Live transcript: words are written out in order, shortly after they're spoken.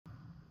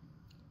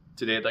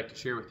Today I'd like to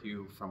share with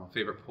you from a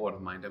favorite poet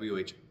of mine,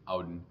 W.H.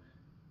 Auden,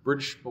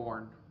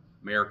 British-born,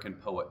 American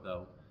poet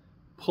though,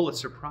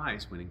 Pulitzer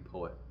Prize-winning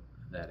poet,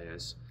 that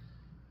is.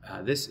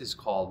 This is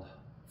called,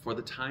 For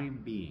the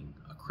Time Being,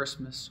 a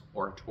Christmas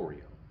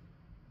Oratorio.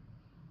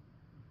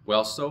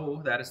 Well,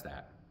 so that is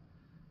that.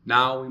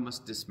 Now we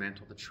must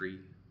dismantle the tree,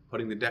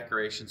 putting the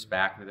decorations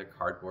back into their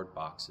cardboard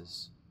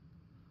boxes.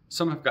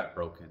 Some have got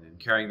broken and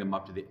carrying them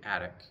up to the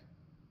attic.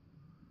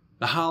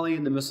 The holly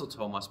and the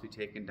mistletoe must be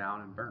taken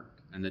down and burnt,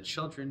 and the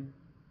children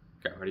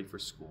get ready for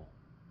school.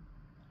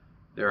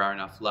 There are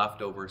enough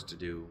leftovers to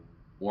do,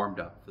 warmed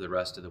up for the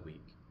rest of the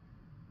week.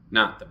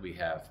 Not that we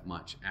have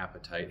much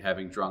appetite,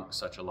 having drunk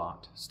such a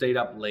lot, stayed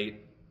up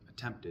late,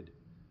 attempted,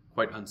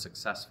 quite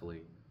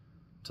unsuccessfully,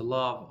 to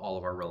love all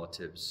of our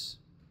relatives,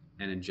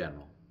 and in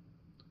general,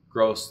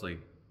 grossly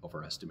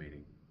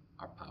overestimating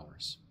our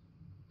powers.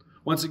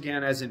 Once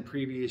again, as in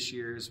previous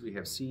years, we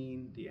have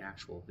seen the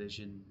actual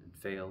vision and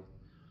failed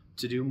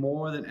to do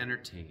more than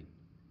entertain.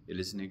 It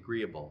is an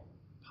agreeable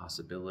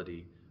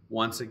possibility,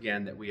 once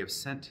again, that we have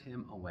sent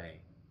him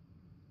away,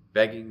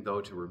 begging though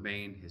to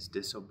remain his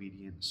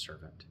disobedient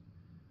servant,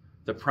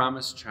 the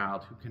promised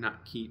child who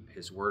cannot keep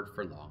his word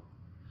for long.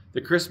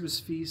 The Christmas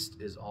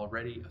feast is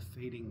already a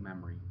fading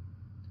memory,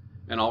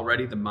 and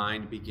already the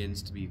mind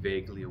begins to be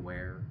vaguely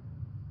aware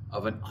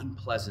of an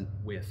unpleasant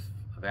whiff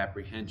of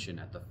apprehension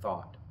at the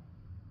thought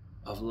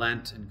of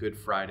Lent and Good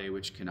Friday,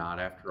 which cannot,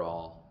 after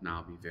all,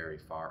 now be very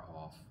far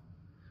off.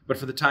 But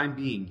for the time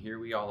being, here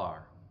we all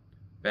are,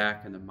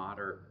 back in the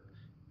modern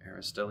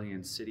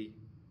Aristotelian city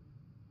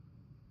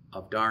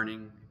of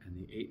Darning and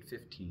the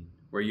 815,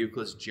 where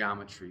Euclid's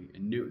geometry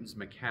and Newton's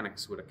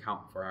mechanics would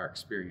account for our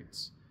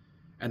experience,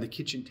 and the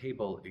kitchen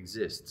table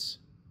exists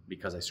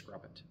because I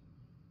scrub it.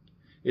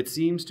 It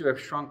seems to have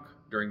shrunk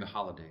during the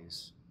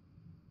holidays.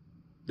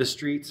 The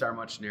streets are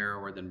much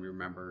narrower than we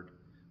remembered.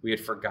 We had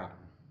forgotten.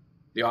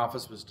 The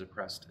office was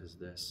depressed as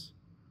this.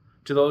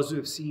 To those who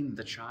have seen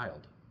the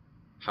child,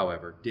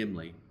 however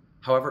dimly,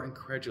 however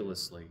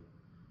incredulously,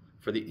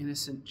 for the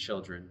innocent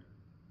children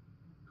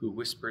who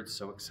whispered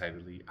so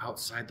excitedly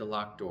outside the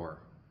locked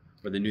door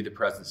where they knew the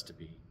presents to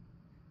be,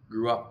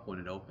 grew up when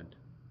it opened.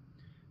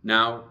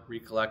 Now,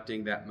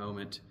 recollecting that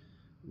moment,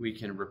 we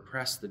can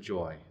repress the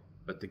joy,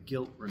 but the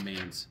guilt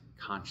remains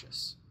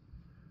conscious.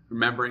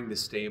 Remembering the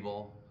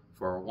stable,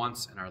 for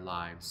once in our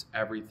lives,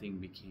 everything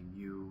became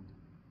you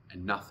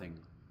and nothing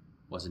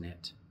was an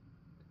it.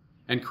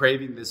 And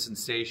craving the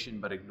sensation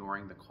but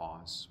ignoring the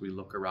cause, we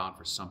look around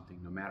for something,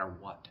 no matter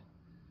what,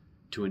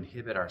 to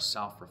inhibit our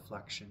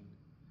self-reflection,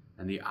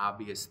 and the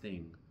obvious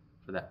thing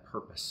for that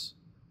purpose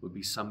would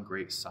be some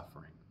great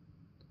suffering.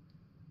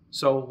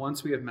 So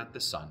once we have met the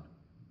Son,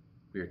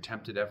 we are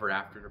tempted ever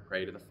after to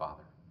pray to the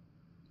Father,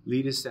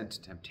 lead us into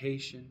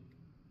temptation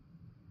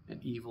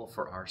and evil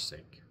for our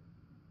sake.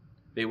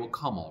 They will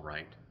come all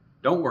right.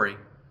 Don't worry,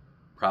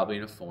 probably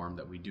in a form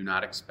that we do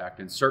not expect,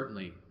 and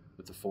certainly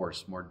with a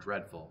force more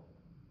dreadful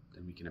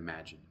than we can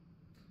imagine.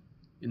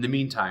 In the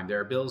meantime, there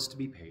are bills to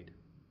be paid,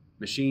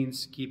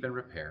 machines to keep and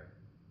repair,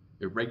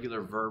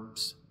 irregular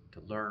verbs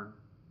to learn,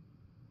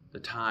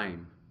 the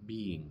time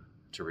being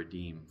to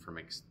redeem from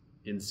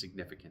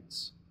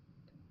insignificance.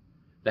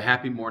 The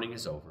happy morning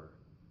is over,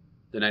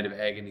 the night of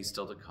agony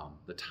still to come.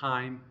 The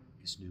time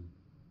is new,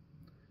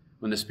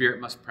 when the spirit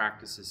must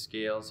practice the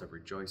scales of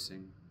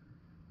rejoicing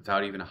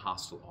without even a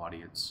hostile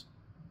audience,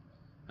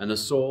 and the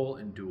soul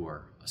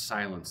endure a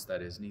silence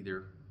that is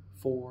neither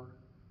for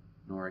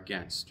nor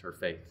against her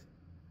faith,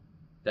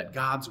 that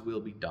God's will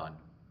be done,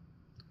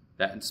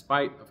 that in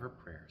spite of her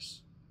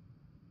prayers,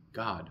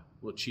 God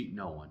will cheat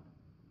no one,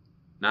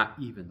 not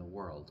even the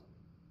world,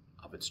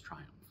 of its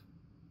triumph.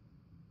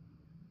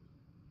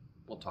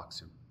 We'll talk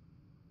soon.